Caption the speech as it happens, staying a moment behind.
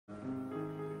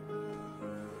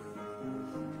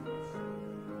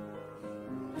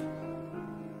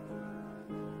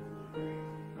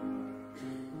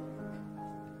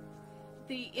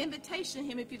The invitation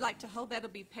hymn, if you'd like to hold that, will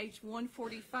be page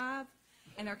 145.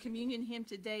 And our communion hymn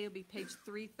today will be page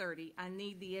 330. I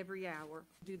need thee every hour.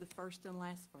 Do the first and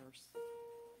last verse.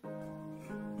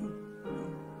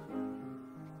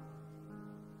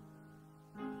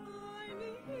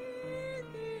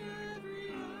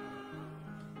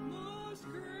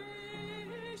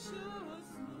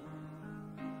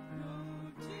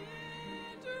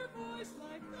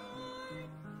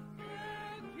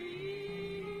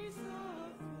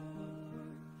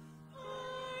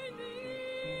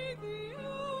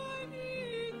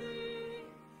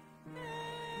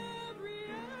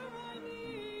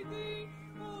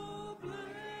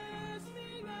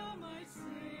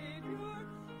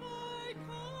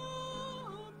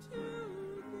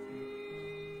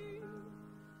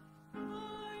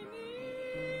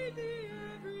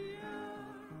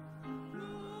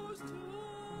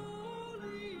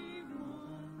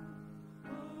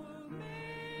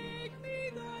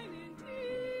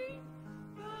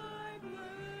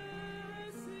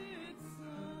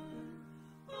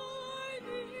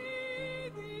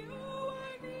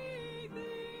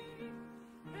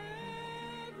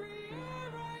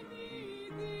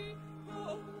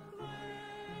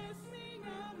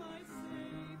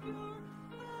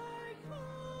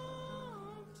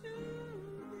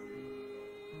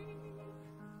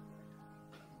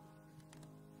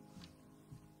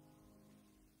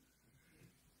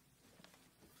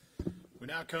 We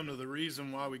now come to the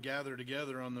reason why we gather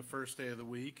together on the first day of the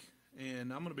week,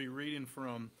 and I'm going to be reading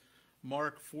from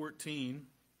Mark 14,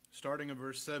 starting at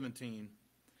verse 17.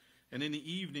 And in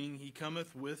the evening he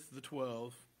cometh with the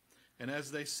 12, and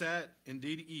as they sat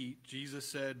indeed to eat, Jesus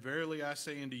said, Verily I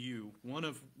say unto you, one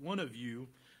of you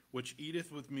which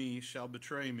eateth with me shall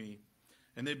betray me.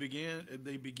 And they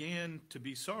began to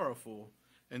be sorrowful,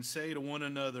 and say to one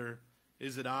another,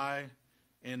 Is it I?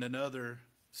 And another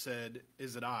said,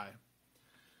 Is it I?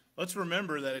 Let's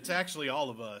remember that it's actually all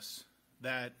of us,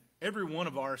 that every one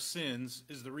of our sins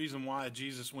is the reason why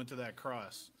Jesus went to that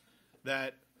cross.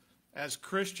 That as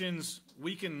Christians,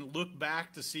 we can look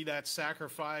back to see that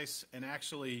sacrifice and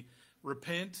actually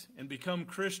repent and become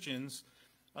Christians,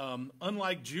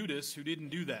 unlike Judas, who didn't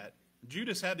do that.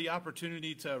 Judas had the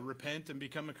opportunity to repent and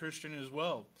become a Christian as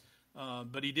well,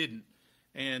 but he didn't.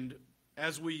 And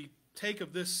as we take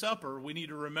of this supper, we need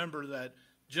to remember that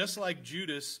just like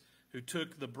Judas, who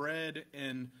took the bread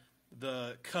and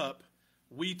the cup,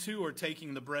 we too are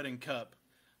taking the bread and cup.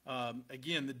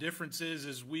 Again, the difference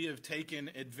is we have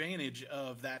taken advantage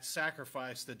of that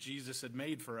sacrifice that Jesus had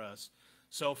made for us.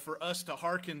 So for us to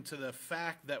hearken to the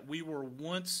fact that we were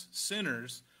once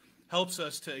sinners helps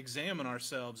us to examine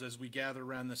ourselves as we gather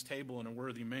around this table in a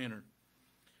worthy manner.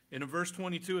 In verse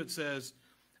 22 it says,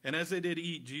 And as they did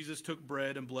eat, Jesus took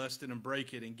bread and blessed it and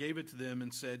brake it and gave it to them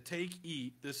and said, Take,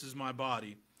 eat, this is my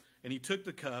body. And he took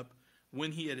the cup.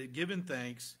 When he had given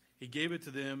thanks, he gave it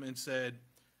to them and said,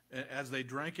 as they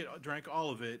drank all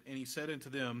of it, and he said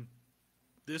unto them,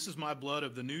 This is my blood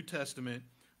of the New Testament,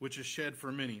 which is shed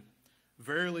for many.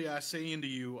 Verily I say unto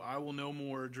you, I will no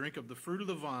more drink of the fruit of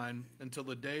the vine until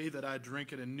the day that I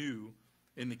drink it anew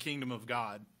in the kingdom of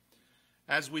God.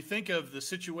 As we think of the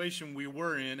situation we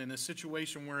were in and the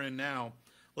situation we're in now,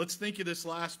 let's think of this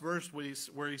last verse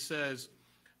where he says,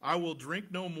 I will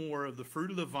drink no more of the fruit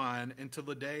of the vine until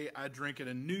the day I drink it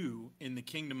anew in the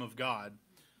kingdom of God.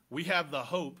 We have the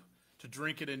hope to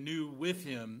drink it anew with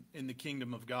him in the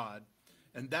kingdom of God.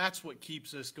 And that's what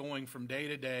keeps us going from day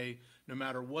to day, no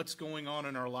matter what's going on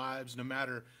in our lives, no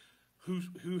matter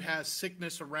who has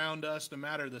sickness around us, no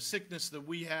matter the sickness that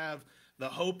we have, the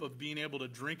hope of being able to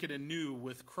drink it anew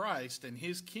with Christ and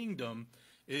his kingdom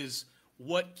is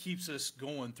what keeps us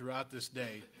going throughout this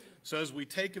day. So as we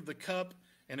take of the cup,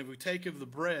 and if we take of the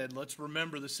bread, let's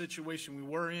remember the situation we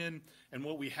were in and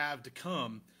what we have to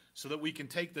come so that we can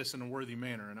take this in a worthy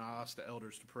manner. And I'll ask the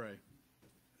elders to pray.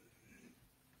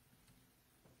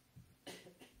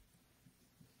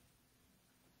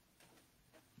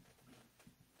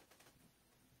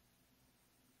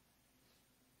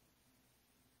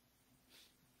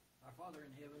 Our Father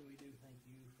in heaven, we do thank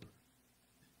you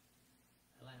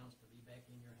for allowing us to be back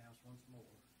in your house once more.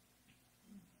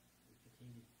 We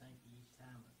continue to thank you each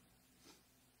time that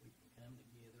we can come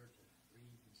together to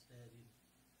read and study,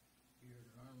 hear and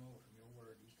learn more from your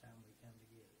word each time we come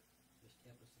together. Just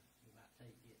help us that we might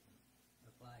take it and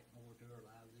apply it more to our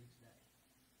lives each day.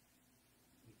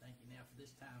 We thank you now for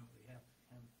this time we have to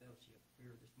come to fellowship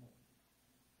here this morning.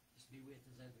 Just be with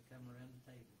us as we come around the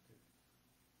table to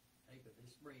take of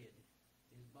this bread,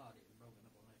 his body is broken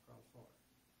up on that cross for us.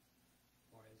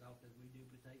 For as often as we do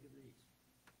partake of these,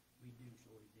 we do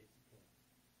so he did to come.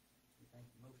 We thank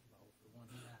you most of all for the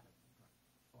one who died upon the cross.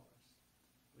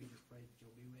 pray that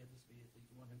you'll be with us, be with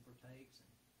each one who partakes,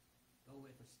 and go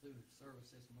with us through the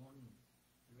service this morning and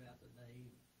throughout the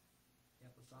day.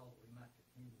 Help us all that we might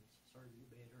continue to serve you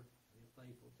better, be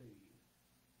faithful to you.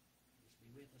 Just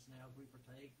be with us now as we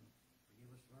partake, and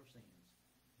forgive us for our sins.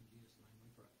 In Jesus' name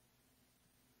we pray.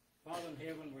 Father in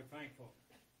heaven, we're thankful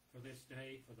for this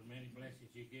day, for the many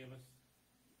blessings you give us.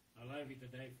 I love you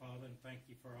today, Father, and thank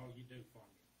you for all you do for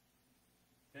me.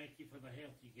 Thank you for the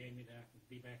health you gave me that I can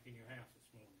be back in your house this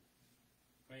morning.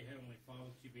 Pray, Heavenly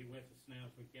Father, that you be with us now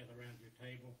as we gather around your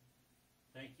table.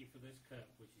 Thank you for this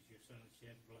cup, which is your Son's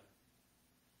shed blood.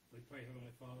 We pray,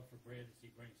 Heavenly Father, for Brad as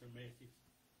he brings our message.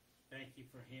 Thank you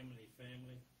for him and his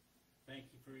family.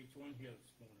 Thank you for each one here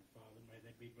this morning, Father. May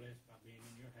they be blessed by being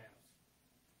in your house.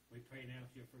 We pray now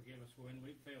that you'll forgive us when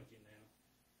we've failed you now,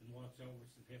 and watch over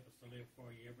us and help us to live for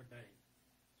you every day.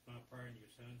 It's my prayer in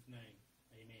your Son's name.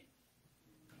 Amen.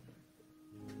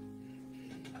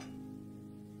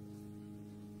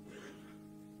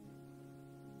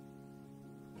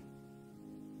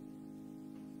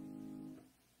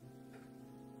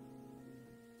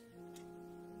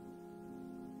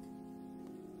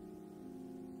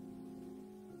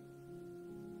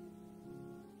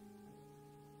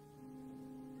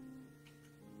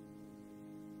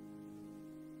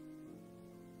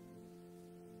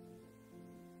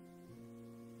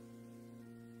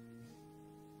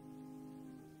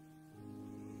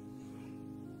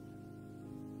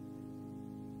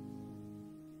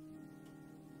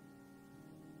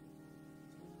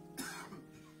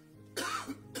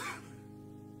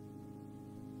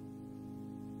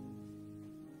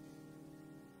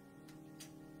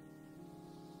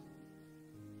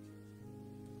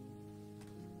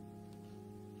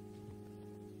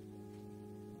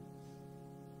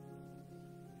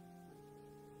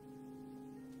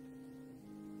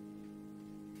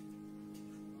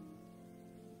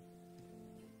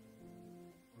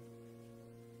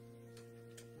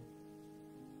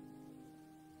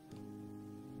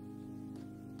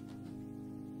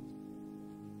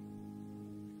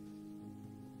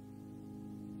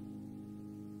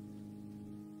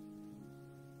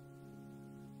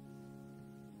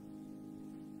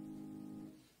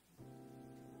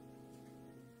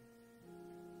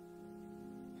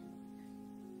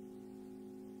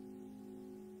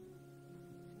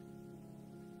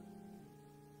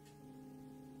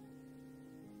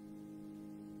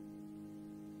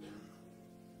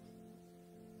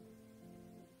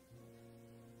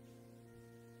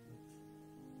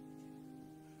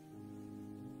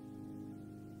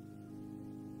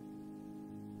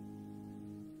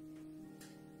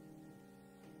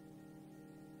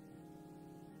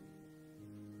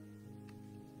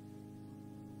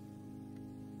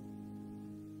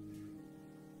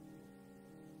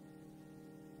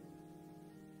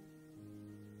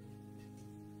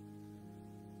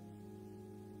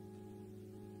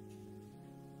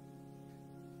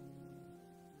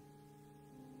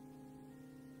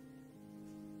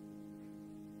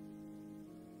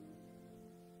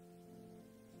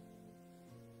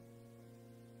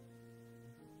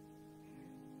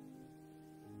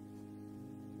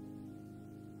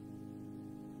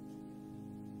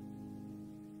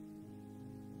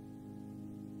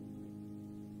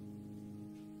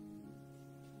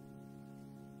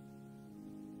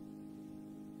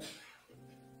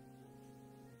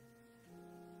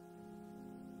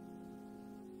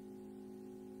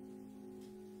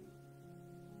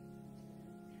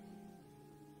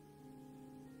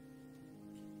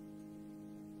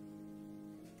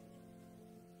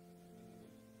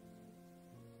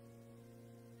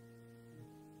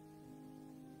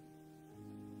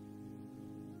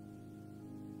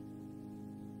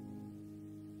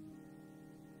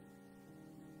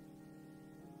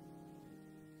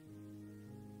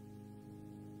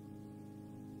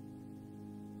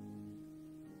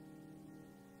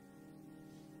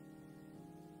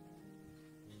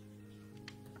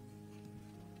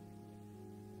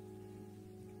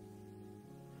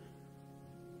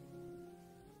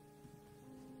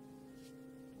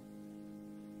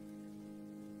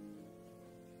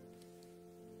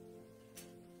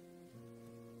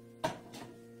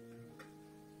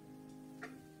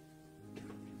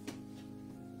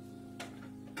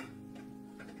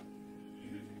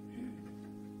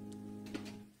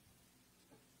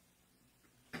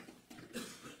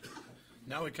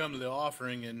 Now we come to the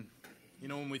offering, and you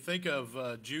know, when we think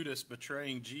of Judas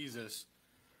betraying Jesus,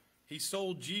 he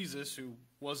sold Jesus, who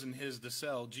wasn't his to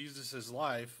sell, Jesus'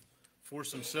 life for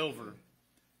some silver.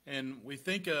 And we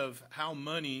think of how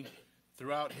money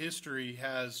throughout history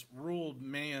has ruled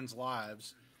man's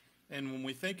lives. And when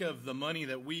we think of the money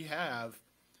that we have,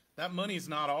 that money's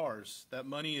not ours. That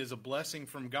money is a blessing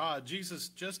from God. Jesus,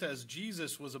 just as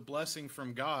Jesus was a blessing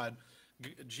from God,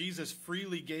 Jesus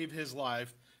freely gave his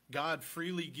life. God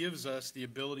freely gives us the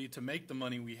ability to make the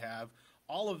money we have.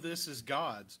 All of this is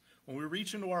God's. When we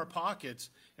reach into our pockets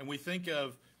and we think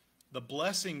of the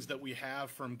blessings that we have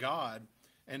from God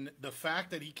and the fact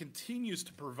that he continues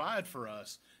to provide for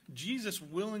us, Jesus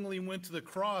willingly went to the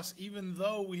cross even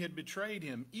though we had betrayed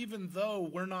him, even though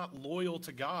we're not loyal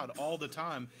to God all the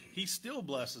time, he still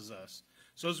blesses us.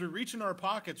 So as we reach in our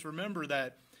pockets, remember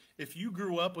that if you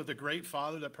grew up with a great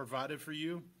father that provided for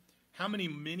you, how many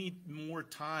more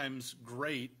times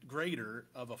greater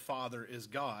of a father is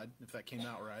God, if that came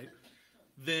out right,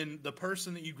 than the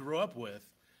person that you grew up with?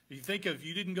 You think of,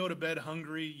 you didn't go to bed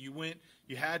hungry, you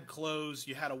had clothes,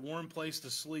 you had a warm place to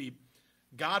sleep.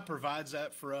 God provides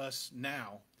that for us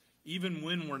now. Even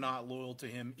when we're not loyal to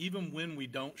him, even when we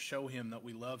don't show him that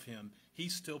we love him, he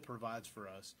still provides for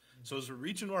us. So as we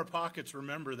reach into our pockets,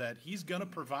 remember that he's going to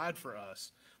provide for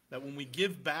us. That when we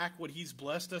give back what he's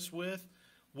blessed us with,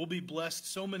 we'll be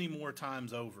blessed so many more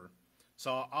times over.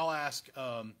 So I'll ask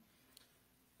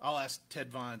Ted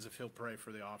Vines if he'll pray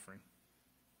for the offering.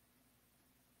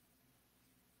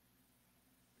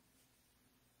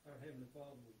 Our Heavenly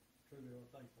Father, we truly are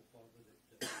thankful, Father, that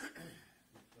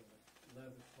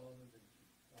love us, Father, that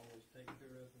always take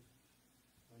care of us.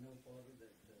 I know, Father,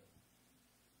 that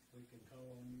we can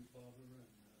call on you, Father, and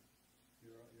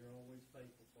you're always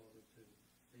faithful, Father, to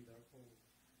feed our poor.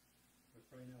 We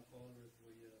pray now, Father, as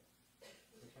we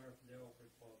prepare for the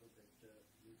offering, Father, that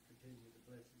you continue to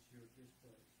bless us here at this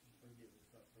place. And forgive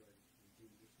us, I pray, in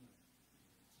Jesus' name.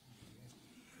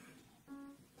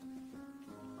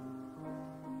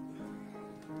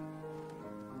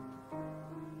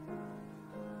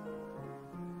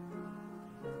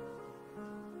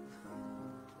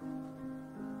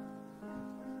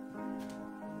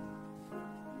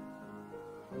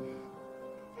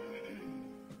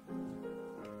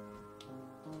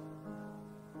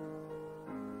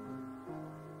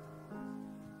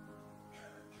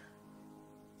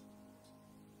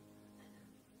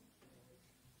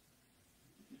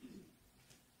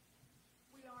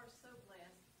 We are so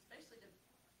blessed, especially to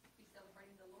be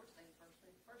celebrating the Lord's Day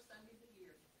first Sunday of the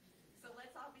year. So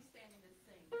let's all be standing and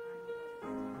sing.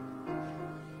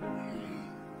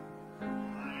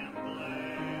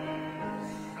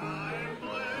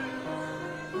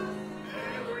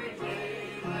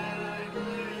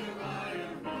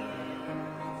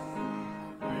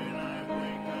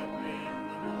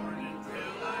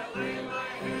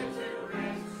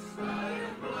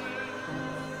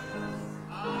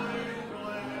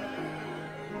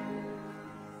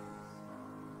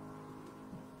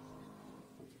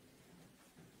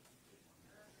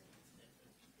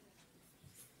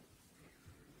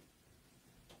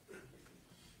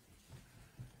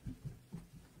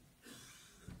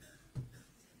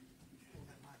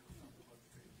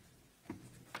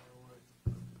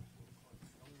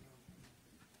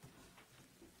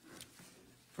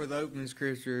 For the opening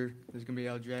scripture is going to be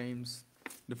out of James,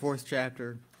 the 4th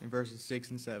chapter, in verses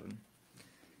 6 and 7.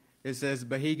 It says,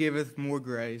 "But he giveth more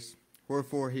grace,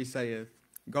 wherefore he saith,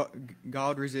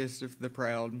 God resisteth the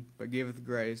proud, but giveth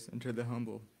grace unto the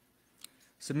humble.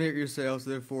 Submit yourselves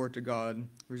therefore to God,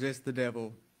 resist the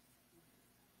devil,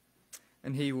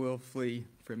 and he will flee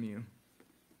from you."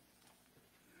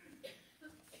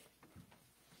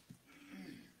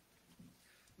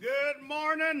 Good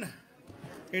morning.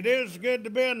 It is good to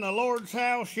be in the Lord's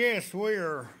house. Yes, we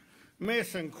are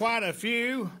missing quite a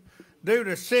few due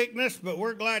to sickness, but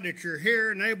we're glad that you're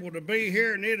here and able to be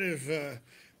here. And it is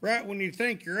right when you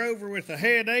think you're over with the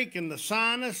headache and the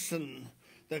sinus and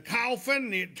the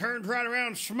coughing, it turns right around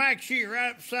and smacks you right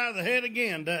upside the head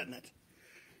again, doesn't it?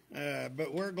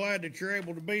 But we're glad that you're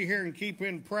able to be here and keep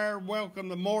in prayer. Welcome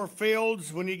to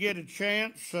Moorfields when you get a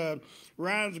chance.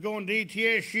 Ryan's going to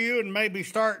ETSU and maybe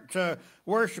start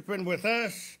worshiping with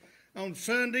us on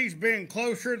Sundays, being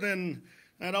closer than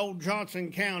that old Johnson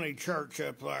County church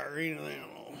up there. You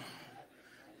know,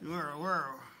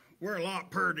 we're a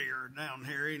lot prettier down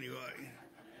here anyway.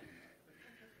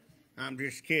 I'm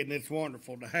just kidding. It's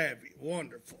wonderful to have you.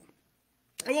 Wonderful.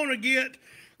 I want to get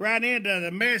right into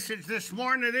the message this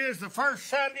morning. It is the first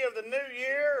Sunday of the new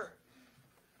year,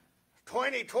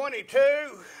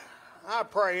 2022. I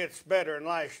pray it's better than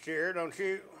last year, don't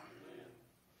you?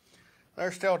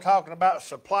 They're still talking about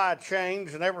supply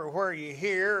chains, and everywhere you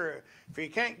hear, if you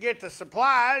can't get the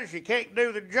supplies, you can't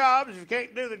do the jobs. If you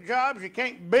can't do the jobs, you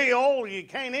can't bill, you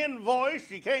can't invoice,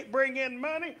 you can't bring in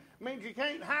money. It means you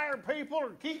can't hire people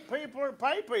or keep people or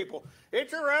pay people.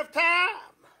 It's a rough time.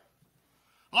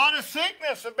 A lot of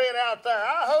sickness have been out there.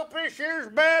 I hope this year's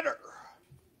better.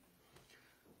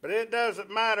 But it doesn't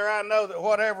matter. I know that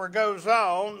whatever goes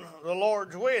on, the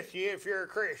Lord's with you if you're a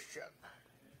Christian.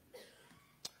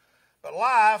 But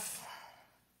life,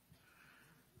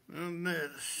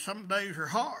 some days are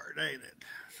hard, ain't it?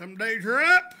 Some days are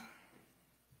up,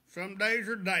 some days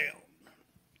are down.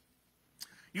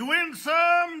 You win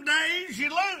some days, you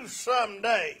lose some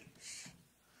days.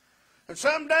 And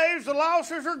some days the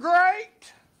losses are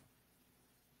great.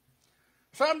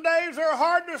 Some days are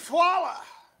hard to swallow.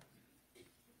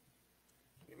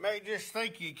 You may just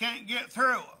think you can't get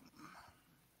through them.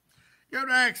 Go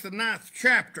to Acts the 9th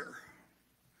chapter.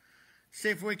 See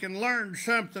if we can learn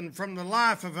something from the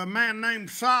life of a man named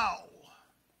Saul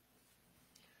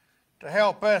to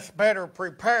help us better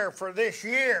prepare for this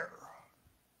year.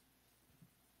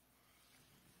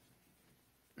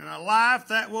 And a life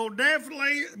that will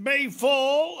definitely be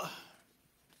full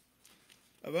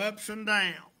of ups and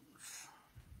downs.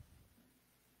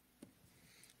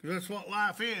 Because that's what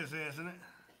life is, isn't it?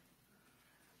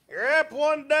 You're up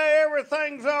one day,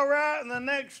 everything's all right, and the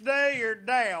next day you're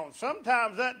down.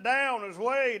 Sometimes that down is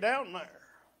way down there.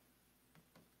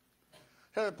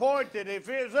 To the point that if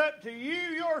it's up to you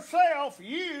yourself,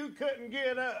 you couldn't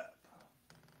get up.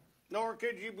 Nor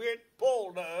could you get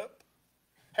pulled up,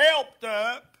 helped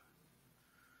up,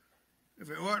 if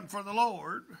it wasn't for the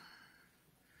Lord.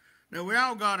 Now, we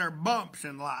all got our bumps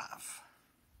in life.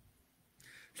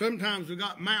 Sometimes we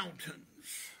got mountains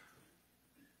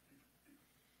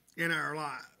in our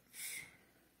lives.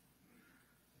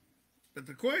 But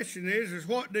the question is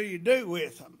what do you do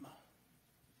with them?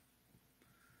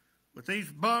 With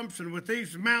these bumps and with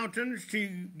these mountains, do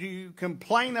you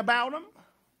complain about them?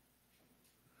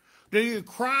 Do you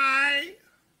cry,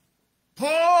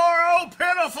 poor old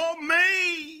pitiful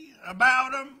me,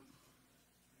 about them?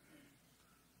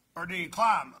 Or do you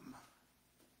climb them?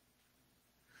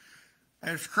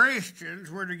 As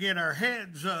Christians, we're to get our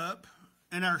heads up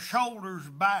and our shoulders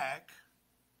back,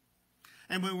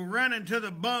 and we will run into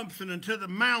the bumps and into the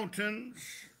mountains,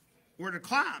 we're to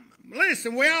climb them.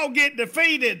 Listen, we all get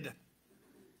defeated.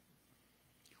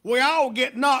 We all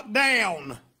get knocked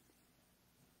down.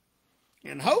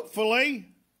 And hopefully,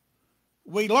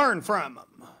 we learn from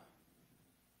them.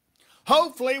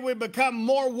 Hopefully, we become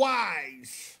more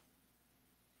wise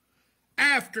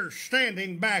after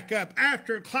standing back up,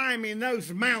 after climbing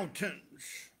those mountains.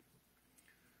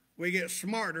 We get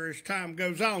smarter as time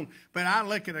goes on. But I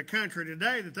look at a country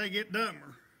today that they get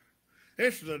dumber.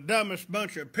 This is the dumbest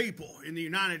bunch of people in the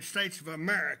United States of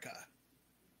America.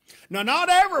 Now, not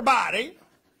everybody.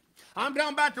 I'm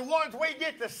talking about the ones we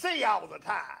get to see all the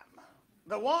time.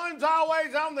 The ones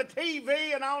always on the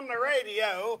TV and on the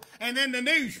radio and in the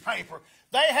newspaper.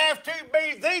 They have to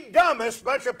be the dumbest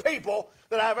bunch of people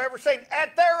that I've ever seen.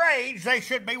 At their age, they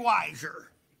should be wiser.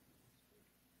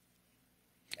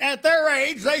 At their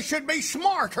age, they should be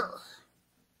smarter.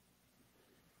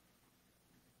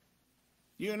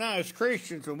 You and I as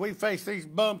Christians, when we face these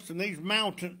bumps and these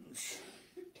mountains,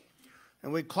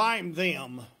 and we climb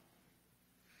them,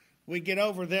 we get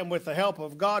over them with the help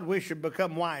of God, we should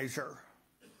become wiser.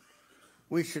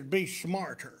 We should be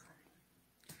smarter.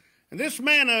 And this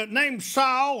man named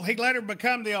Saul, he later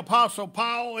became the Apostle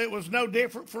Paul. It was no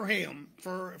different for him.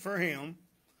 For him.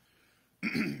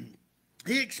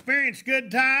 He experienced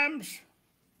good times.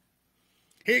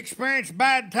 He experienced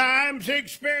bad times. He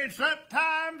experienced up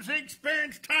times. He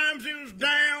experienced times he was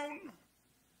down.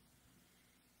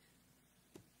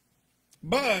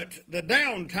 But the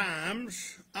down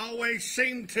times always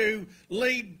seemed to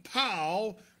lead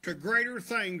Paul to greater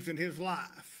things in his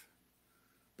life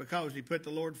because he put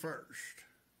the Lord first.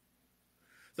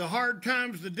 The hard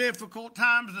times, the difficult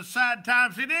times, the sad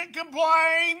times, he didn't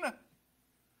complain.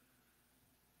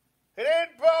 He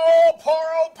didn't, oh, poor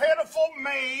old pitiful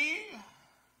me.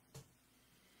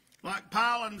 Like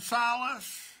Paul and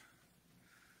Silas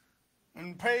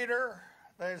and Peter,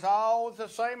 there's always the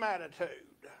same attitude.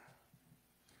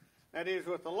 That is,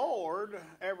 with the Lord,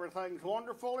 everything's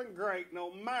wonderful and great,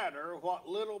 no matter what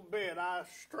little bit I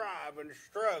strive and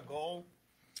struggle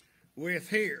with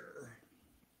here.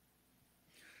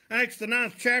 Acts, the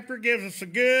 9th chapter, gives us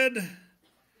the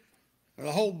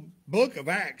whole book of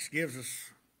Acts gives us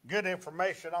good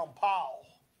information on Paul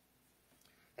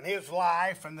and his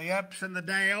life and the ups and the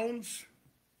downs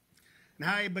and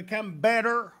how he became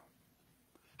better,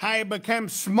 how he became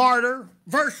smarter.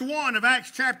 Verse 1 of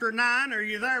Acts chapter 9, are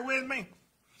you there with me?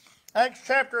 Acts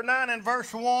chapter 9 and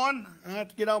verse 1. I have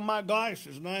to get on my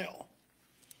glasses now.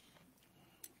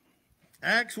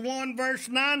 Acts 1 verse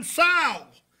 9, Saul.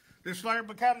 This later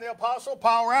became the Apostle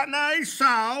Paul. Right now he's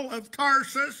Saul of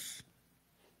Tarsus.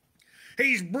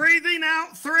 He's breathing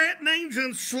out threatenings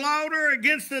and slaughter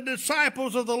against the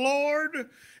disciples of the Lord.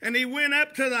 And he went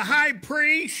up to the high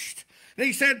priest and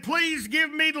he said, please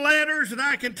give me letters that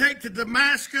I can take to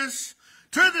Damascus,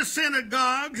 to the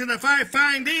synagogues, and if I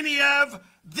find any of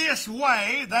this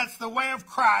way, that's the way of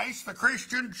Christ, the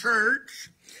Christian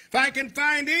church, if I can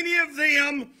find any of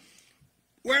them,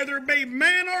 whether it be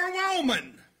man or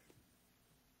woman,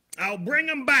 I'll bring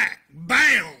them back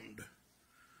bound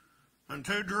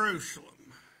unto Jerusalem.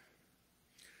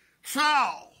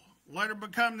 Saul, later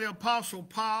become the Apostle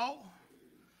Paul,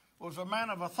 was a man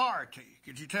of authority.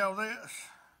 Could you tell this?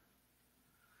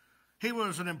 He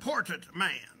was an important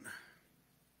man.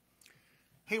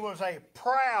 He was a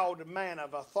proud man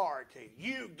of authority.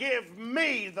 You give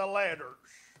me the letters.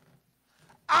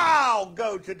 I'll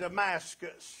go to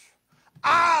Damascus.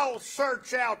 I'll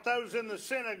search out those in the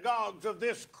synagogues of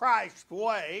this Christ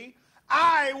way.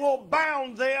 I will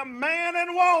bound them, man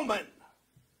and woman.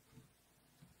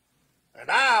 And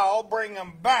I'll bring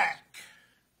them back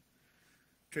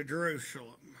to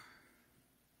Jerusalem.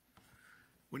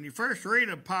 When you first read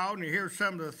of Paul and you hear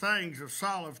some of the things of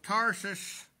Saul of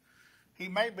Tarsus, he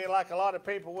may be like a lot of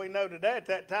people we know today at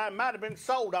that time, might have been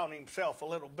sold on himself a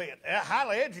little bit.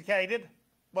 Highly educated,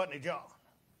 wasn't he, John?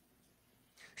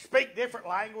 Speak different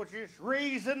languages,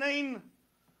 reasoning,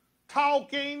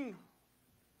 talking.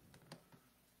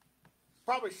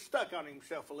 Probably stuck on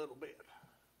himself a little bit.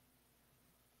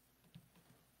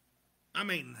 I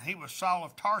mean, he was Saul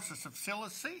of Tarsus of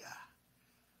Cilicia,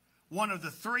 one of the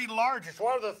three largest,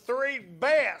 one of the three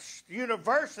best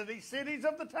university cities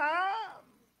of the time.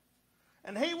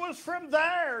 And he was from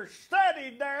there,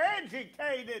 studied there,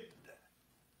 educated.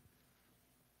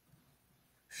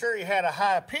 Sure, he had a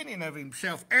high opinion of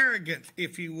himself, arrogant,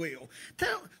 if you will.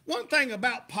 Tell one thing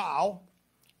about Paul,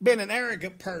 being an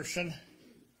arrogant person,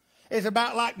 is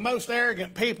about like most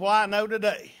arrogant people I know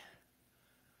today.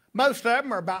 Most of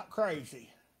them are about crazy.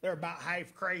 They're about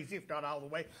half crazy, if not all the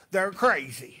way. They're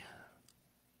crazy.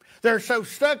 They're so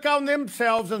stuck on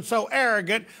themselves and so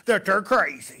arrogant that they're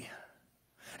crazy.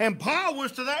 And Paul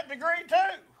was to that degree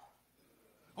too.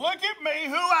 Look at me,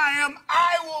 who I am.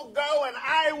 I will go and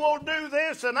I will do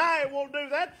this and I will do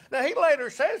that. Now, he later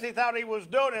says he thought he was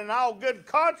doing it in all good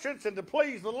conscience and to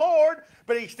please the Lord,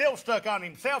 but he still stuck on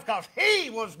himself because he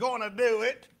was going to do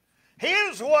it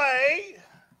his way,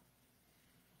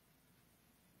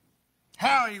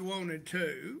 how he wanted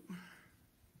to,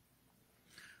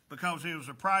 because he was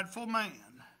a prideful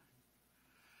man.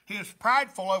 He was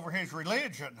prideful over his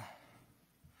religion,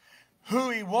 who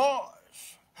he was,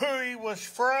 who he was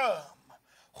from,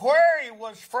 where he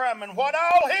was from, and what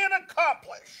all he had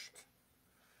accomplished.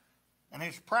 And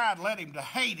his pride led him to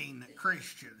hating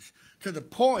Christians to the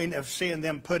point of seeing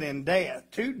them put in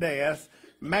death, to death,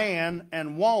 man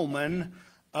and woman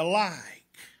alike.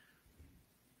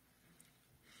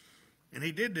 And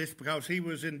he did this because he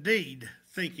was indeed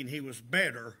thinking he was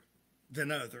better than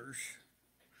others,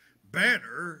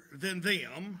 better than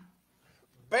them,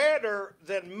 better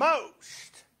than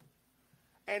most,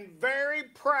 and very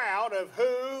proud of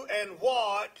who and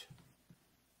what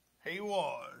he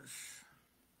was.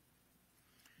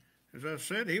 As I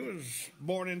said, he was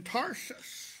born in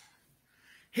Tarsus.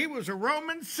 He was a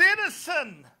Roman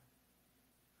citizen,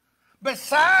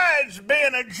 besides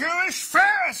being a Jewish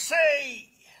Pharisee.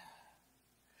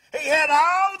 He had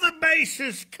all the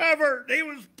bases covered. He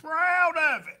was proud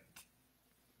of it.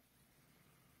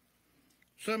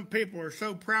 Some people are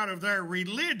so proud of their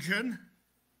religion,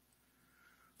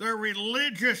 their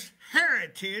religious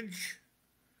heritage,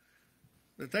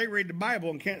 that they read the Bible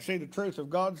and can't see the truth of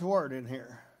God's Word in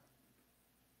here.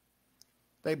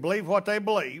 They believe what they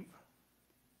believe.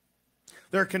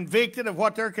 They're convicted of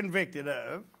what they're convicted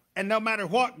of. And no matter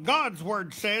what God's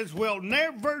Word says, will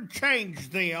never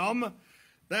change them.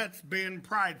 That's being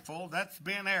prideful, that's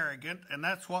being arrogant, and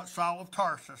that's what Saul of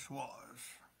Tarsus was.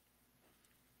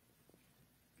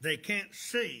 They can't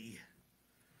see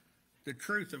the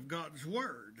truth of God's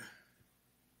Word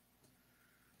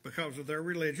because of their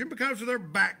religion, because of their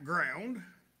background.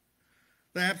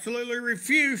 They absolutely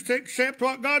refuse to accept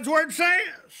what God's Word says.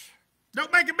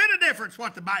 Don't make a bit of difference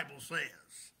what the Bible says.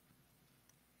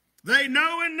 They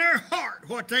know in their heart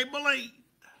what they believe.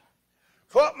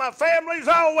 It's what my family's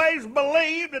always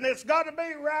believed, and it's got to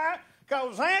be right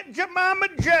because Aunt Jemima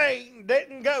Jane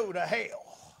didn't go to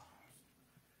hell.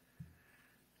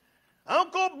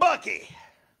 Uncle Bucky,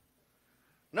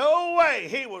 no way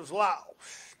he was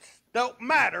lost. Don't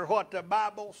matter what the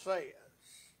Bible says.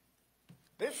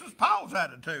 This is Paul's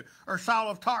attitude, or Saul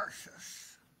of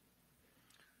Tarsus.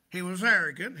 He was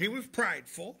arrogant, he was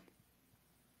prideful,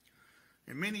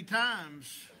 and many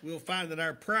times we'll find that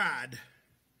our pride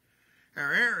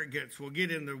Our arrogance will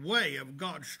get in the way of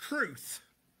God's truth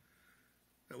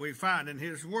that we find in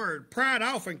His Word. Pride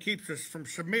often keeps us from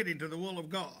submitting to the will of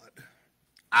God.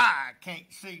 I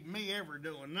can't see me ever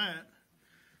doing that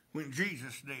when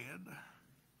Jesus did.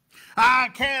 I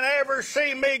can't ever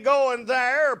see me going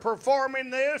there or performing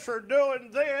this or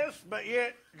doing this, but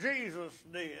yet Jesus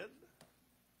did.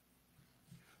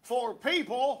 For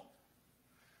people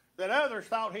that others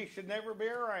thought He should never be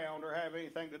around or have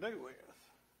anything to do with.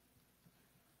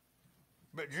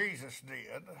 But Jesus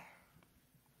did.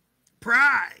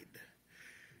 Pride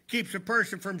keeps a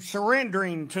person from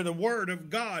surrendering to the Word of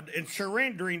God and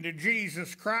surrendering to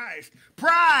Jesus Christ.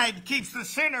 Pride keeps the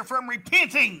sinner from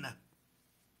repenting,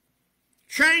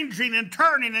 changing and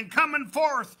turning and coming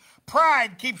forth.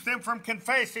 Pride keeps them from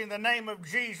confessing the name of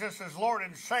Jesus as Lord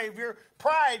and Savior.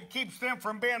 Pride keeps them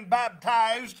from being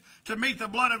baptized to meet the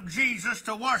blood of Jesus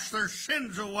to wash their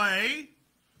sins away.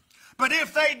 But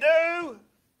if they do,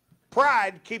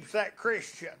 pride keeps that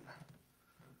Christian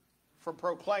from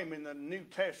proclaiming the New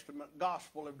Testament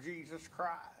gospel of Jesus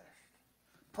Christ.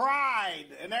 Pride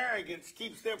and arrogance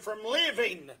keeps them from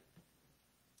living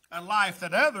a life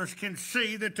that others can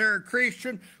see that they're a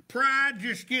Christian. Pride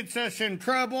just gets us in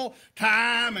trouble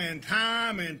time and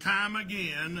time and time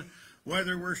again,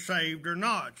 whether we're saved or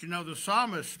not. You know, the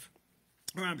Solomon said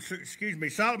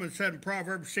in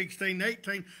Proverbs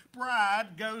 16:18, pride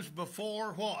goes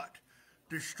before what?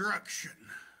 Destruction.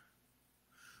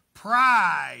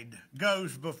 Pride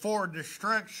goes before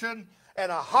destruction,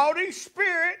 and a haughty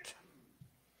spirit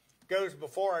goes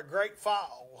before a great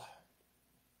fall.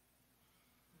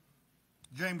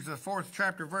 James the 4th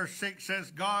chapter verse 6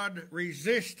 says, God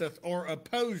resisteth or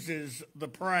opposes the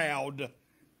proud,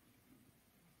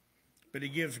 but He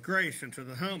gives grace unto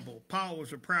the humble. Paul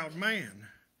was a proud man,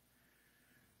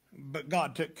 but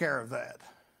God took care of that.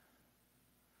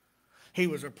 He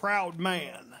was a proud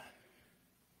man,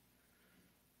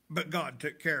 but God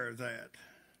took care of that.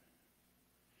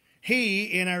 He,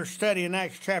 in our study in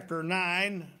Acts chapter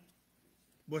 9,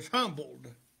 was humbled.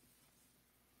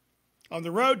 On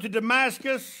the road to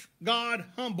Damascus, God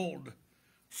humbled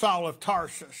Saul of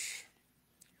Tarsus,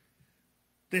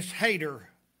 this hater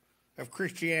of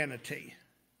Christianity,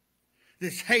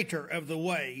 this hater of the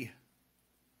way,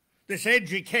 this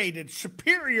educated,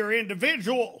 superior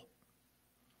individual.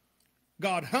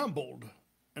 God humbled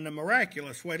in a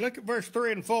miraculous way. Look at verse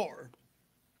 3 and 4.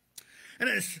 And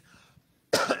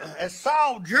as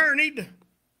Saul journeyed,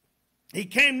 he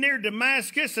came near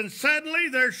Damascus, and suddenly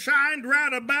there shined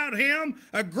round about him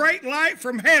a great light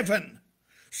from heaven.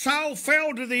 Saul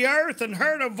fell to the earth and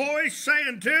heard a voice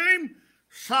saying to him,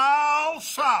 Saul,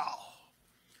 Saul,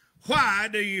 why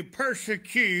do you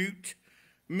persecute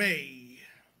me?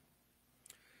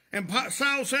 And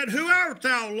Saul said, Who art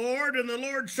thou, Lord? And the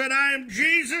Lord said, I am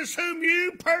Jesus whom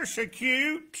you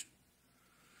persecute.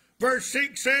 Verse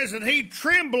 6 says, And he,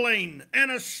 trembling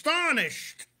and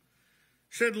astonished,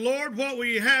 said, Lord, what will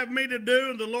you have me to do?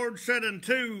 And the Lord said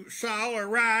unto Saul,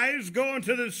 Arise, go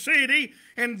into the city,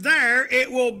 and there it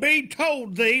will be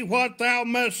told thee what thou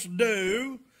must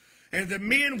do. And the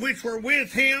men which were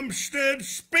with him stood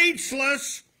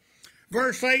speechless.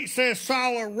 Verse 8 says,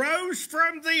 Saul arose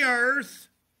from the earth,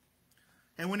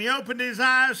 and when he opened his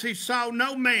eyes, he saw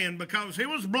no man, because he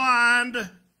was blind,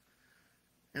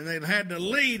 and they had to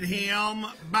lead him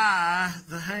by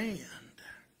the hand.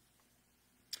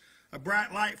 A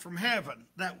bright light from heaven.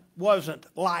 That wasn't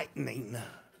lightning.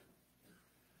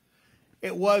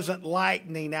 It wasn't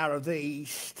lightning out of the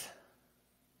east.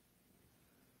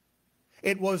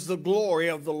 It was the glory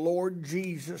of the Lord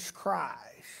Jesus Christ.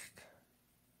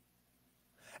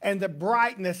 And the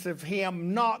brightness of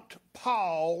Him knocked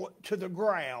Paul to the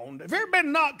ground. Have you ever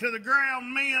been knocked to the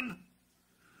ground, men?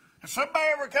 Has somebody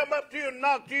ever come up to you and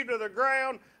knocked you to the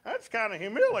ground? That's kind of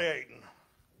humiliating.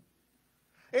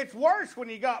 It's worse when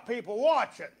you got people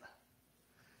watching.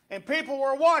 And people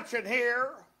were watching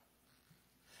here,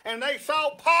 and they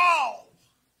saw Paul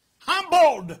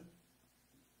humbled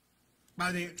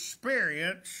by the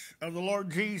experience of the Lord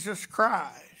Jesus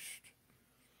Christ.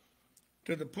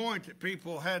 To the point that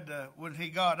people had to, when he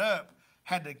got up,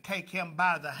 had to take him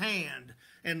by the hand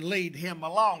and lead him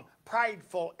along.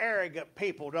 Prideful, arrogant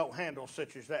people don't handle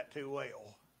such as that too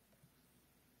well.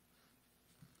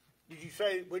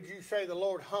 Would you say the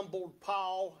Lord humbled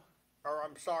Saul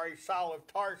of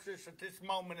Tarsus at this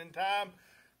moment in time?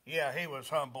 Yeah, he was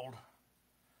humbled.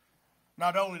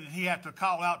 Not only did he have to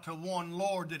call out to one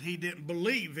Lord that he didn't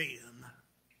believe in,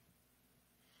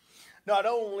 not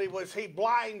only was he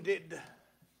blinded,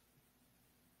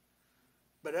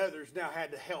 but others now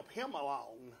had to help him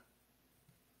along.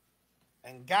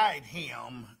 and guide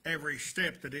him every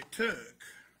step that it took.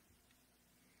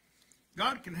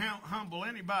 God can humble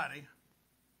anybody,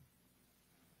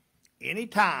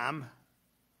 anytime,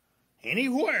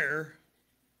 anywhere,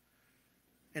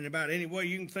 and about any way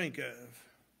you can think of.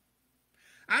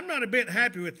 I'm not a bit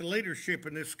happy with the leadership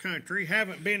in this country.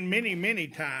 Haven't been many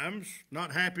times.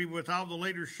 Not happy with all the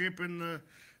leadership in the,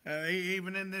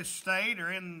 even in this state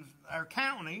or in our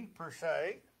county, per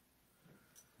se.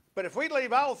 But if we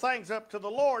leave all things up to the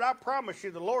Lord, I promise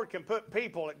you the Lord can put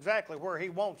people exactly where He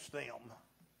wants them.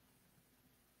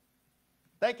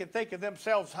 They can think of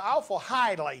themselves awful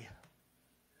highly.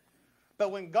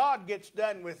 But when God gets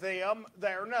done with them,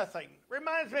 they're nothing.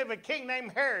 Reminds me of a king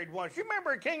named Herod once. You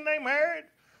remember a king named Herod?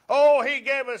 Oh, he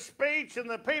gave a speech and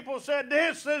the people said,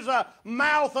 this is a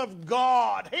mouth of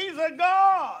God. He's a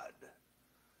God.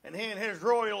 And he in his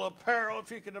royal apparel,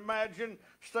 if you can imagine,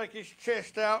 stuck his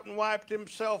chest out and wiped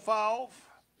himself off.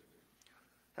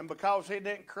 And because he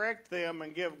didn't correct them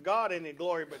and give God any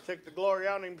glory, but took the glory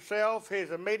on himself,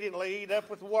 he's immediately eat up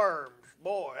with worms.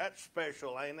 Boy, that's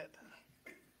special, ain't it?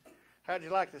 How'd you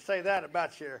like to say that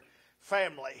about your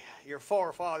family, your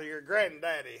forefather, your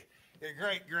granddaddy, your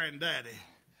great-granddaddy?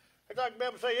 I'd like to be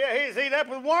able to say, yeah, he's eat up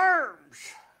with worms.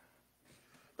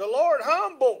 The Lord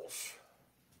humbles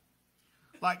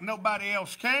like nobody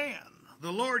else can.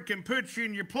 The Lord can put you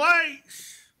in your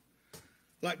place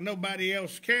like nobody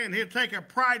else can. He'll take a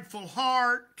prideful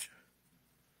heart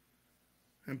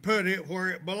and put it where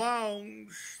it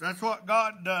belongs. That's what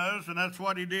God does, and that's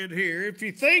what He did here. If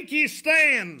you think you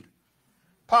stand,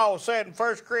 Paul said in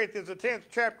 1 Corinthians, the 10th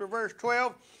chapter, verse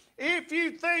 12, if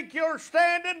you think you're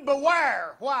standing,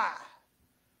 beware. Why?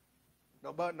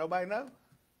 Nobody know?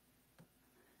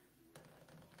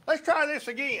 Let's try this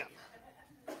again.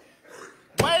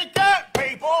 Wake up,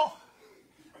 people.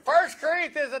 1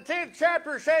 Corinthians, the 10th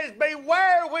chapter says,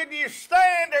 beware when you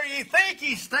stand or you think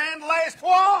you stand, lest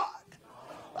what?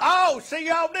 Oh, see,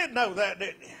 y'all did know that,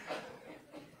 didn't you?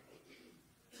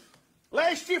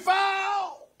 Lest you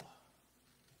fall.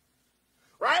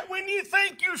 Right when you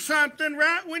think you're something,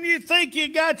 right when you think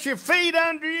you got your feet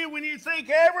under you, when you think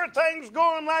everything's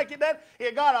going like it does,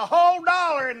 you got a whole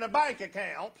dollar in the bank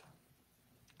account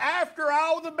after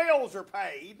all the bills are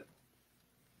paid,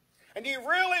 and you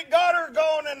really got her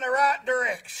going in the right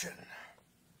direction.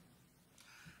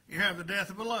 You have the death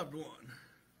of a loved one.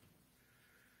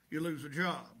 You lose a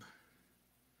job.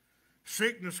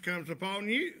 Sickness comes upon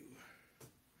you.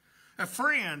 A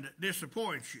friend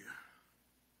disappoints you.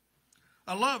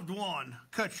 A loved one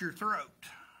cuts your throat.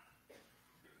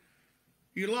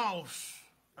 You lost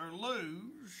or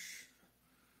lose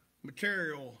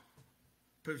material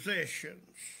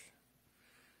possessions.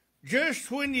 Just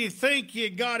when you think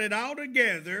you got it all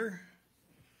together,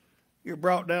 you're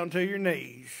brought down to your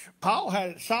knees.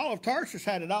 Saul of Tarsus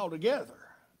had it all together.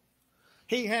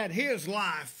 He had his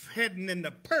life heading in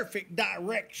the perfect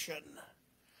direction.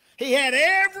 He had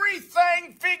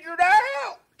everything figured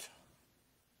out.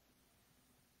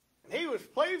 He was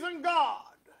pleasing God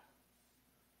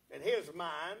in his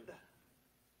mind.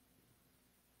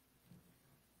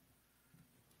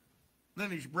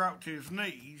 Then he's brought to his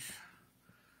knees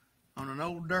on an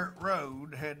old dirt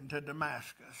road heading to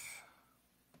Damascus.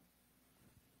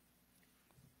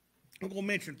 I'm going to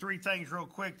mention three things real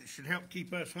quick that should help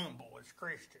keep us humble as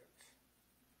Christians.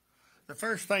 The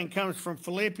first thing comes from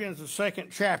Philippians, the 2nd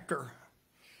chapter.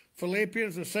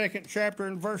 Philippians, the 2nd chapter,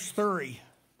 and verse 3.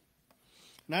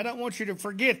 And I don't want you to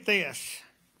forget this.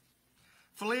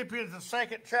 Philippians, the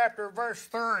 2nd chapter, verse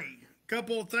 3. A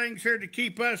couple of things here to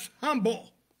keep us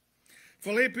humble.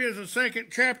 Philippians, the 2nd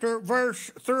chapter,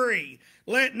 verse 3.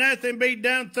 Let nothing be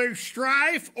done through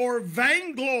strife or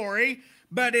vainglory,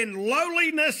 but in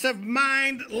lowliness of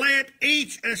mind let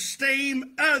each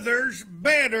esteem others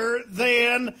better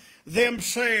than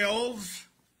themselves.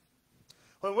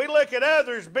 When we look at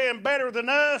others being better than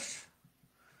us,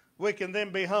 we can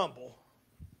then be humble.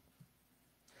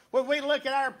 When we look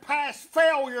at our past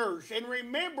failures and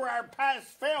remember our past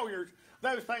failures,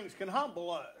 those things can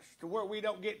humble us to where we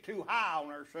don't get too high on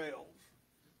ourselves.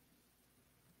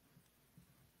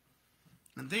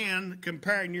 And then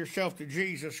comparing yourself to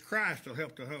Jesus Christ will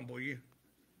help to humble you.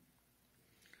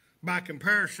 By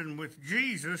comparison with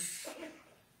Jesus,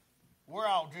 we're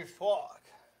all just what?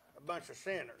 A bunch of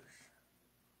sinners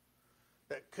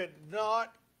that could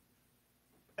not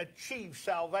achieve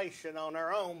salvation on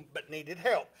our own, but needed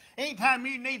help. Anytime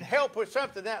you need help with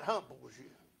something, that humbles you.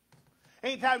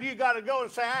 Anytime you got to go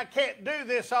and say, I can't do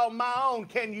this on my own,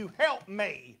 can you help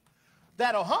me?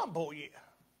 That'll humble you.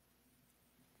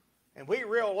 And we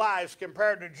realize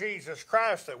compared to Jesus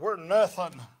Christ that we're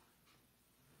nothing.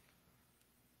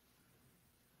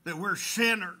 that we're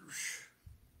sinners,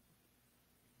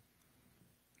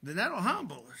 then that'll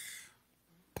humble us.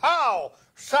 Paul,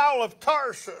 Saul of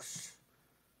Tarsus,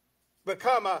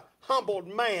 become a humbled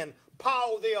man.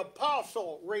 Paul the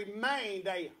apostle remained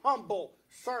a humble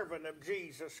servant of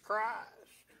Jesus Christ.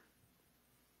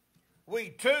 We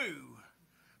too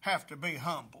have to be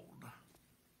humbled.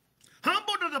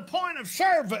 Humbled to the point of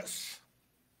service.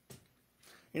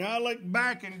 You know, I look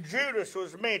back and Judas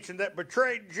was mentioned that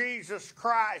betrayed Jesus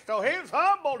Christ. Oh, he was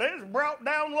humbled. He was brought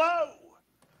down low.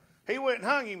 He went and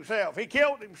hung himself. He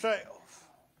killed himself.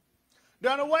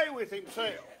 Done away with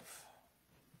himself.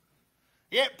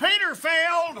 Yet Peter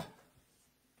failed.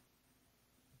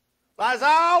 As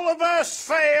all of us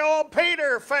fail,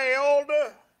 Peter failed.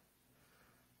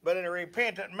 But in a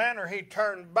repentant manner, he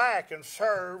turned back and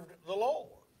served the Lord.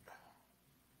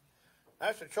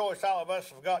 That's the choice all of us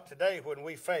have got today when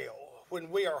we fail.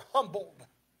 When we are humbled,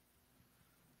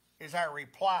 is our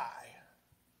reply.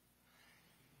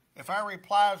 If our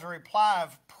reply is a reply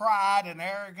of pride and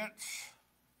arrogance,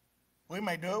 we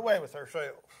may do away with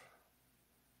ourselves.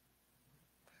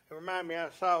 It reminded me, I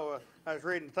was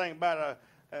reading a thing about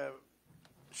a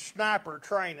sniper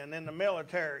training in the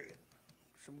military.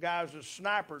 Some guys was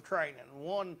sniper training.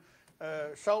 One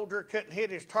soldier couldn't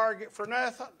hit his target for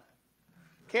nothing.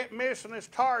 Kept missing his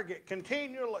target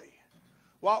continually.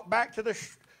 Walked back to the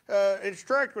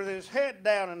instructor with his head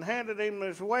down and handed him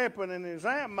his weapon and his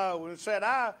ammo and said,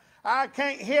 I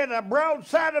can't hit a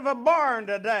broadside of a barn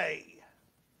today.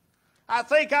 I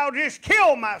think I'll just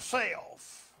kill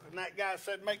myself. And that guy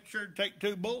said, make sure to take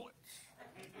 2 bullets.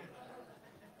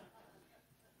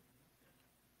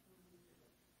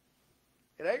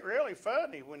 It ain't really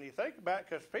funny when you think about it,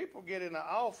 because people get in an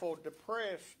awful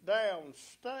depressed down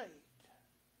state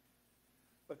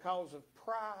because of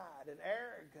pride and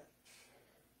arrogance.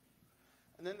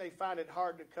 And then they find it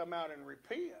hard to come out and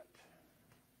repent.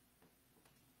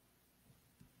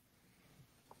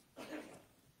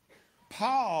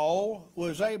 Paul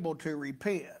was able to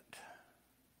repent.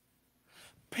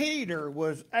 Peter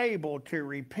was able to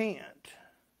repent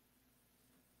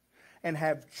and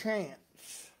have chance.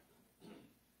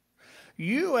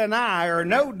 You and I are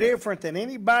no different than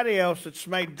anybody else that's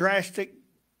made drastic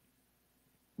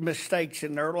mistakes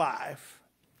in their life.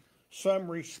 Some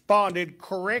responded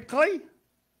correctly,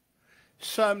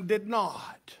 some did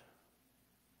not.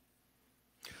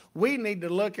 We need to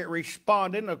look at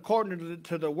responding according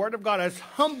to the Word of God as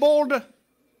humbled,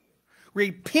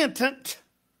 repentant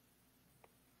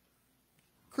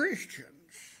Christians.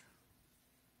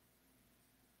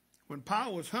 When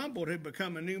Paul was humbled, he'd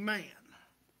become a new man.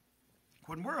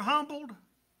 When we're humbled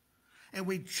and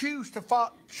we choose to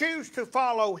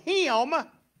follow him,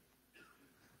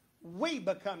 we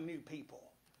become new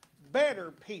people,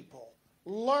 better people,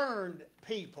 learned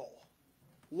people,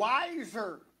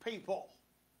 wiser people.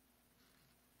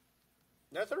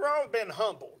 Nothing wrong with being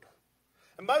humbled.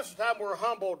 And most of the time we're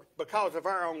humbled because of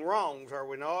our own wrongs, are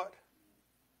we not?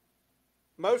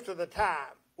 Most of the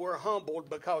time we're humbled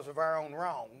because of our own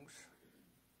wrongs.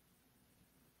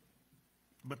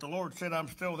 But the Lord said, I'm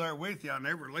still there with you. I'll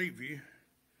never leave you.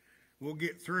 We'll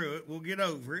get through it. We'll get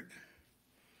over it.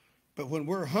 But when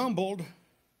we're humbled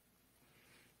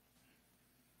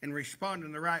and respond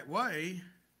in the right way,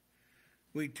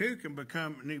 we too can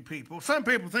become new people. Some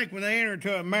people think when they enter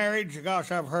into a marriage,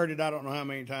 gosh, I've heard it I don't know how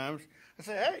many times. I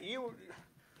say, hey, you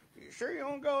sure you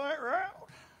want to go that route?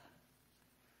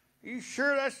 You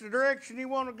sure that's the direction you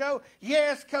want to go?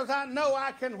 Yes, because I know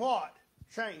I can what?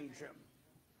 Change them.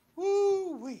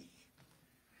 Woo-wee.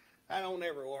 That don't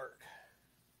ever work.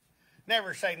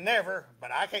 Never say never,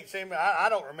 but I can't say, I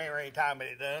don't remember any time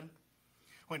it done.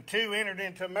 When 2 entered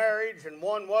into marriage and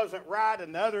one wasn't right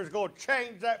and the other's going to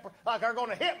change that, like they're going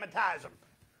to hypnotize them.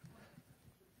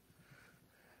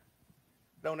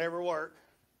 Don't ever work.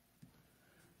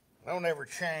 Don't ever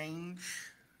change.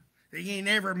 You ain't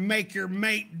ever make your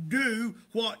mate do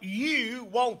what you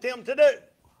want them to do.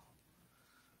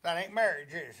 That ain't marriage,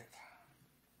 is it?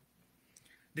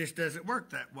 This doesn't work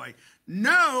that way.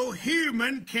 No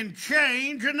human can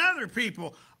change another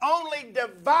people. Only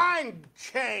divine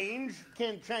change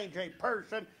can change a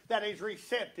person that is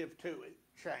receptive to it.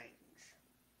 Change.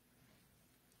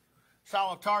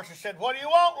 Saul of Tarsus said, what do you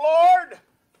want, Lord?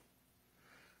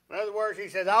 In other words, he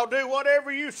said, I'll do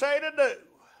whatever you say to do.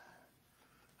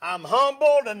 I'm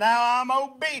humbled and now I'm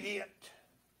obedient.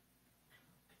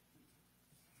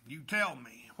 You tell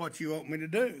me what you want me to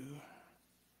do.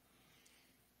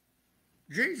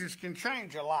 Jesus can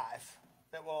change a life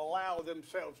that will allow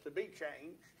themselves to be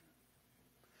changed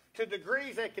to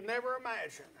degrees they can never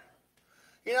imagine.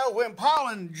 You know, when Paul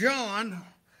and John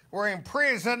were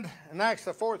imprisoned, in Acts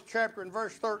the 4th chapter and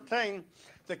verse 13,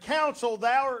 the council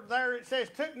there it says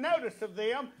took notice of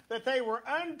them that they were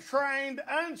untrained,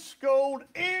 unschooled,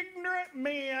 ignorant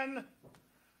men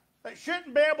that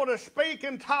shouldn't be able to speak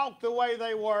and talk the way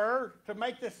they were to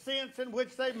make the sense in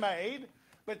which they made,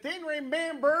 but then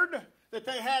remembered that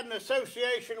they had an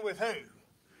association with who?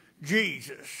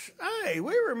 Jesus. Hey,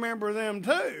 we remember them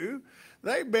too.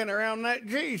 They've been around that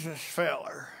Jesus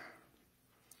feller.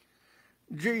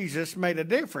 Jesus made a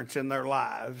difference in their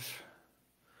lives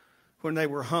when they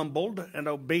were humbled and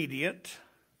obedient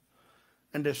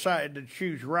and decided to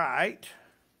choose right.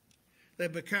 They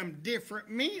become different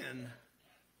men.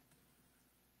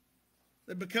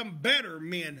 They become better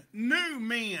men, new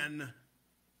men.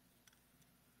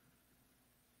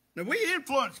 Now, we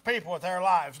influence people with our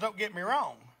lives, don't get me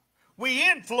wrong. We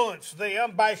influence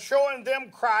them by showing them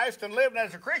Christ and living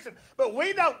as a Christian, but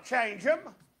we don't change them.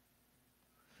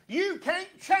 You can't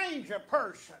change a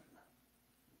person.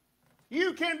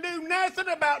 You can do nothing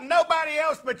about nobody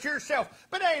else but yourself.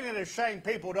 But ain't it a shame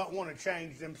people don't want to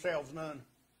change themselves none?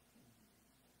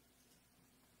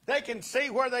 They can see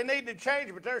where they need to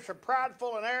change, but they're so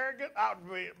prideful and arrogant.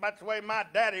 That's the way my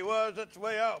daddy was. That's the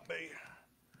way I ought to be.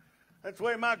 That's the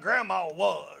way my grandma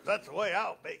was. That's the way I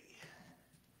ought to be.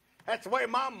 That's the way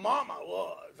my mama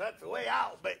was. That's the way I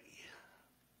ought to be.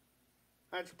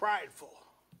 That's prideful,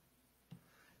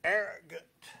 arrogant,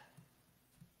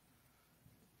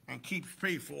 and keeps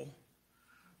people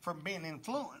from being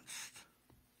influenced,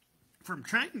 from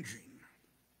changing.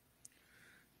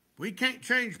 We can't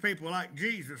change people like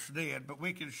Jesus did, but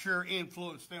we can sure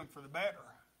influence them for the better.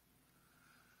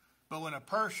 But when a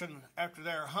person, after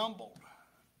they're humbled,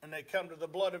 and they come to the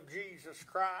blood of Jesus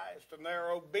Christ, and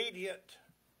they're obedient,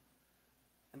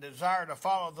 and desire to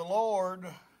follow the Lord,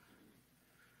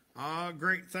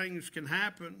 great things can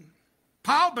happen.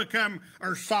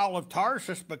 Saul of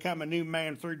Tarsus become a new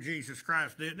man through Jesus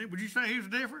Christ, didn't he? Would you say he was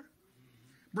different?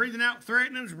 Breathing out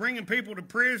threatenings, bringing people to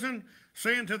prison,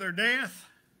 saying to their death.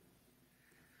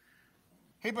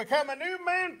 He become a new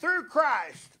man through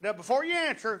Christ. Now, before you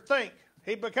answer, think.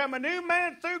 He become a new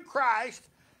man through Christ.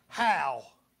 How?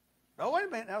 Oh, wait a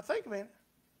minute. Now, think a minute.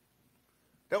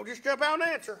 Don't just jump out and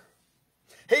answer.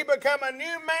 He become a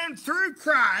new man through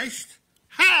Christ.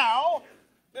 How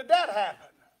did that happen?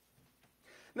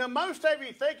 Now, most of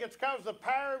you think it's because of the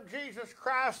power of Jesus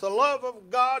Christ, the love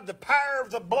of God, the power of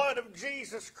the blood of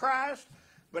Jesus Christ,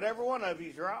 but every one of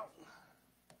you is wrong.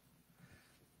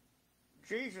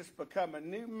 Jesus become a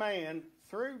new man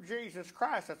through Jesus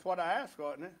Christ. That's what I asked,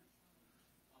 wasn't it?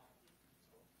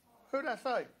 Who did I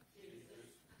say?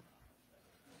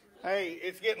 Hey,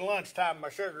 it's getting lunchtime. My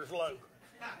sugar's low.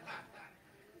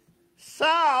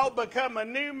 Saul become a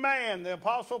new man. The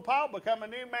Apostle Paul become a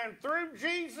new man through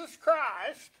Jesus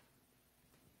Christ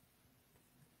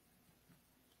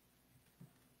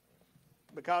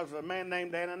because of a man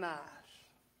named Ananias.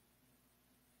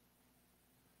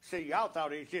 See, y'all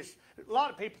thought he's just, a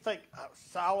lot of people think,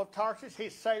 Saul of Tarsus,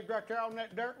 he's saved right there on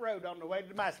that dirt road on the way to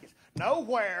Damascus.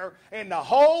 Nowhere in the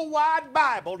whole wide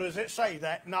Bible does it say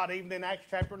that, not even in Acts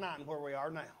chapter 9 where we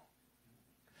are now.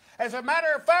 As a matter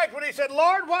of fact, when he said,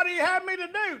 Lord, what do you have me to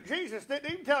do? Jesus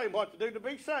didn't even tell him what to do to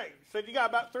be saved. He said, you got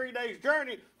about 3 days'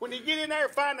 journey. When you get in there,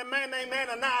 find a man named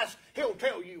Ananias, he'll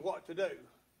tell you what to do.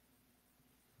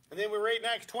 And then we read in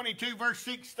Acts 22, verse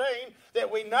 16, that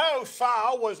we know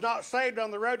Saul was not saved on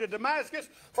the road to Damascus,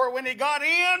 for when he got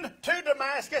in to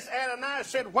Damascus, Ananias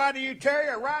said, why do you tarry?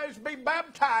 Arise, be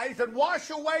baptized, and wash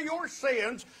away your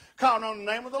sins, calling on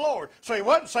the name of the Lord. So he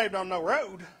wasn't saved on no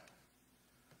road.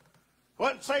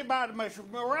 Wasn't saved by the most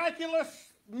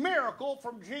miraculous miracle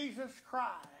from Jesus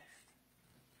Christ.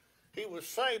 He was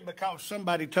saved because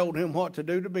somebody told him what to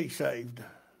do to be saved.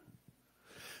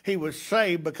 He was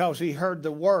saved because he heard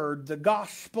the word, the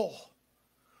gospel,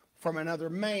 from another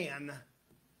man.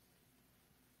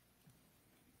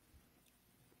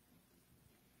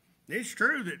 It's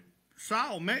true that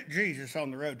Saul met Jesus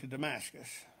on the road to Damascus.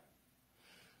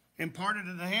 Imparted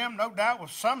to him, no doubt,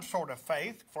 with some sort of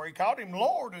faith, for he called him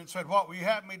Lord and said, what will you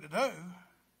have me to do?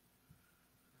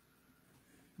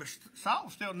 But Saul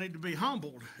still needed to be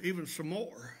humbled even some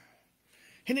more.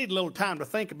 He needed a little time to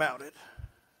think about it.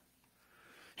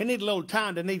 He needed a little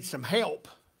time to need some help.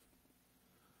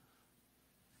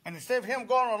 And instead of him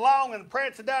going along and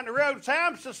prancing down the road, say,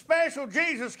 I'm so special,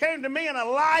 Jesus came to me in a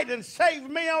light and saved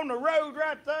me on the road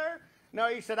right there. No,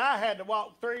 he said, I had to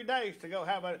walk 3 days to go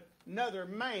have another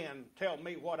man tell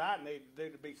me what I need to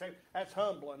do to be saved. That's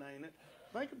humbling, ain't it?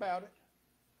 Think about it.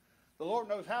 The Lord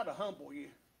knows how to humble you.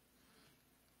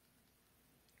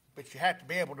 But you have to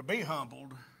be able to be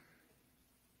humbled.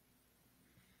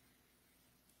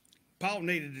 Paul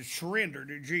needed to surrender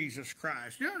to Jesus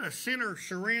Christ. You know when a sinner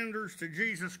surrenders to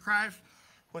Jesus Christ?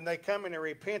 When they come in a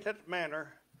repentant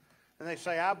manner and they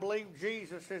say, I believe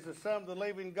Jesus is the Son of the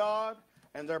living God,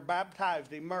 and they're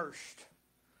baptized, immersed,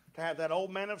 to have that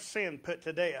old man of sin put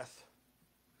to death.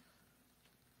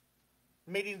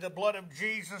 Meeting the blood of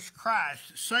Jesus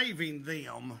Christ, saving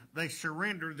them, they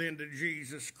surrender then to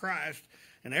Jesus Christ.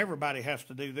 And everybody has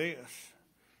to do this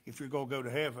if you're going to go to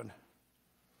heaven.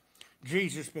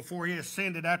 Jesus, before he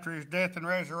ascended after his death and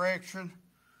resurrection,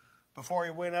 before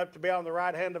he went up to be on the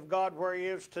right hand of God where he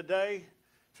is today,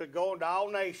 said, go into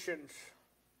all nations.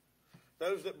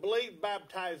 Those that believe,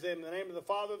 baptize them in the name of the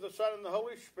Father, the Son, and the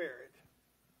Holy Spirit.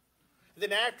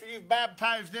 Then after you've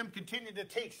baptized them, continue to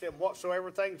teach them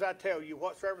whatsoever things I tell you,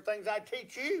 whatsoever things I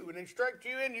teach you and instruct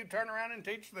you in, you turn around and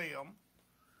teach them.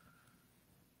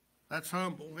 That's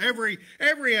humble.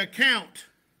 Every account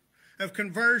of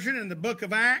conversion in the book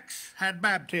of Acts had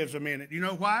baptism in it. You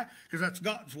know why? Because that's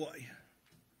God's way.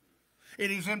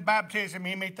 It is in baptism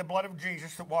you meet the blood of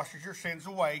Jesus that washes your sins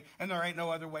away, and there ain't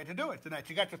no other way to do it than that.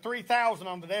 You got the 3,000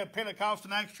 on the day of Pentecost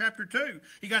in Acts chapter 2.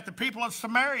 You got the people of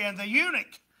Samaria and the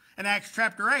eunuch in Acts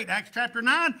chapter 8. Acts chapter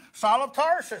 9, Saul of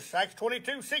Tarsus. Acts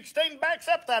 22:16 backs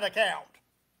up that account.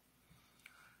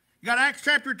 You got Acts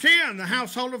chapter 10, the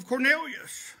household of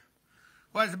Cornelius.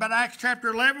 What is it about Acts chapter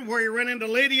 11 where you run into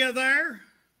Lydia there?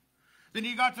 Then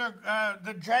you got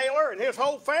the jailer and his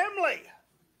whole family.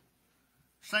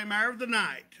 Same hour of the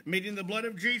night, meeting the blood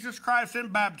of Jesus Christ in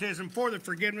baptism for the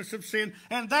forgiveness of sin.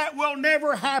 And that will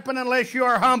never happen unless you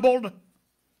are humbled.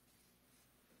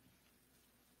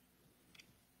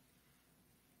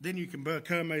 Then you can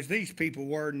become, as these people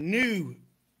were, new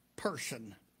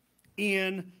person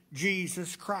in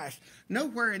Jesus Christ.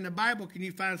 Nowhere in the Bible can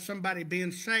you find somebody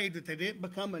being saved that they didn't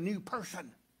become a new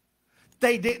person.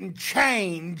 They didn't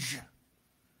change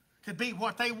to be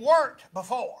what they weren't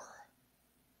before.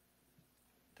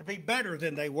 To be better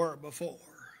than they were before.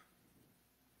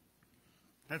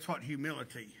 That's what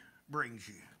humility brings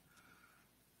you.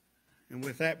 And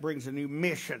with that brings a new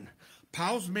mission.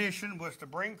 Paul's mission was to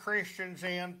bring Christians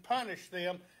in, punish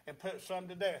them, and put some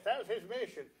to death. That was his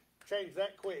mission. Changed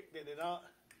that quick, did it not?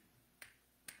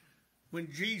 When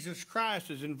Jesus Christ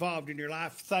is involved in your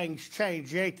life, things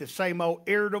change. You ain't the same old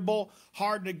irritable,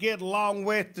 hard to get along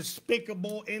with,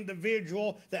 despicable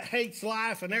individual that hates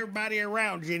life and everybody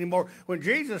around you anymore. When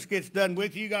Jesus gets done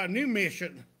with you, you got a new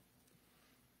mission.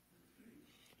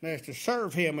 And that's to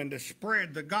serve him and to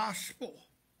spread the gospel.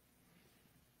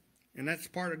 And that's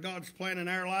part of God's plan in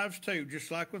our lives too,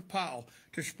 just like with Paul,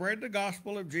 to spread the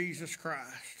gospel of Jesus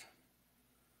Christ.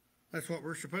 That's what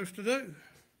we're supposed to do.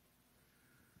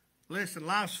 Listen,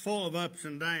 life's full of ups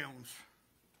and downs.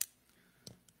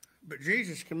 But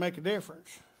Jesus can make a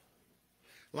difference.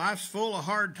 Life's full of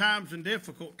hard times and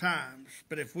difficult times.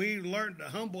 But if we learn to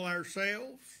humble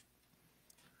ourselves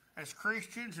as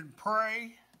Christians and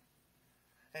pray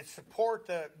and support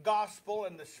the gospel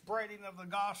and the spreading of the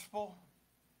gospel,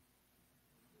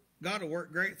 God will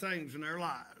work great things in our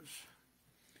lives,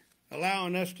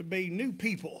 allowing us to be new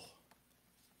people.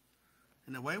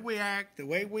 And the way we act, the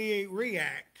way we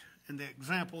react, and the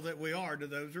example that we are to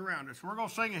those around us. We're going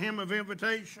to sing a hymn of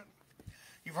invitation.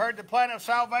 You've heard the plan of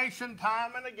salvation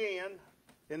time and again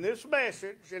in this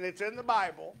message, and it's in the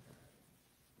Bible.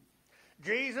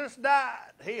 Jesus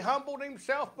died. He humbled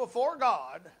himself before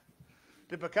God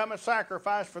to become a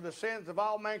sacrifice for the sins of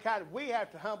all mankind. We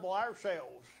have to humble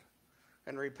ourselves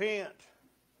and repent,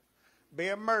 be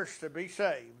immersed to be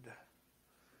saved.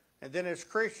 And then as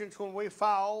Christians, when we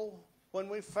fall, when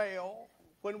we fail,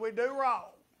 when we do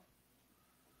wrong,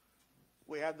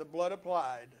 we have the blood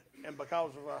applied, and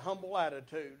because of our humble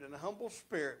attitude and a humble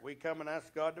spirit, we come and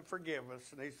ask God to forgive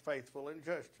us, and he's faithful and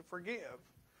just to forgive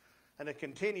and to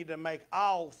continue to make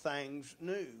all things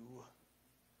new.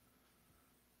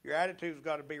 Your attitude's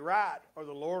got to be right, or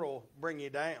the Lord will bring you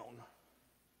down.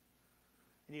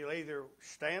 And you'll either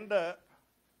stand up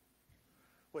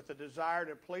with the desire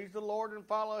to please the Lord and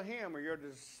follow him, or you'll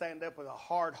just stand up with a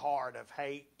hard heart of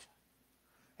hate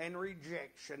and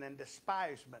rejection and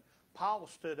despisement. Paul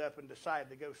stood up and decided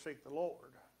to go seek the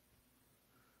Lord.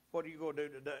 What are you going to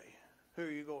do today? Who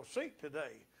are you going to seek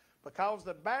today? Because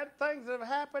the bad things that have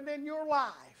happened in your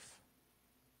life,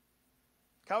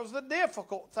 because the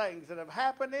difficult things that have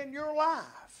happened in your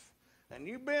life, and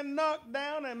you've been knocked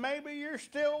down and maybe you're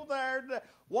still there.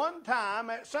 One time,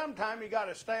 at some time, you got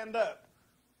to stand up.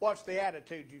 What's the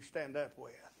attitude you stand up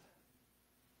with?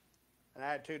 An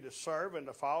attitude to serve and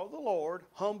to follow the Lord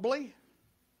humbly,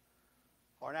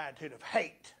 or an attitude of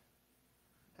hate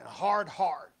and a hard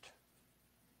heart,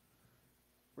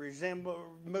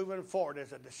 moving forward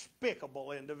as a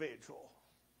despicable individual.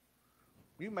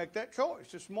 You make that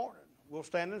choice this morning. We'll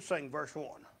stand and sing verse 1.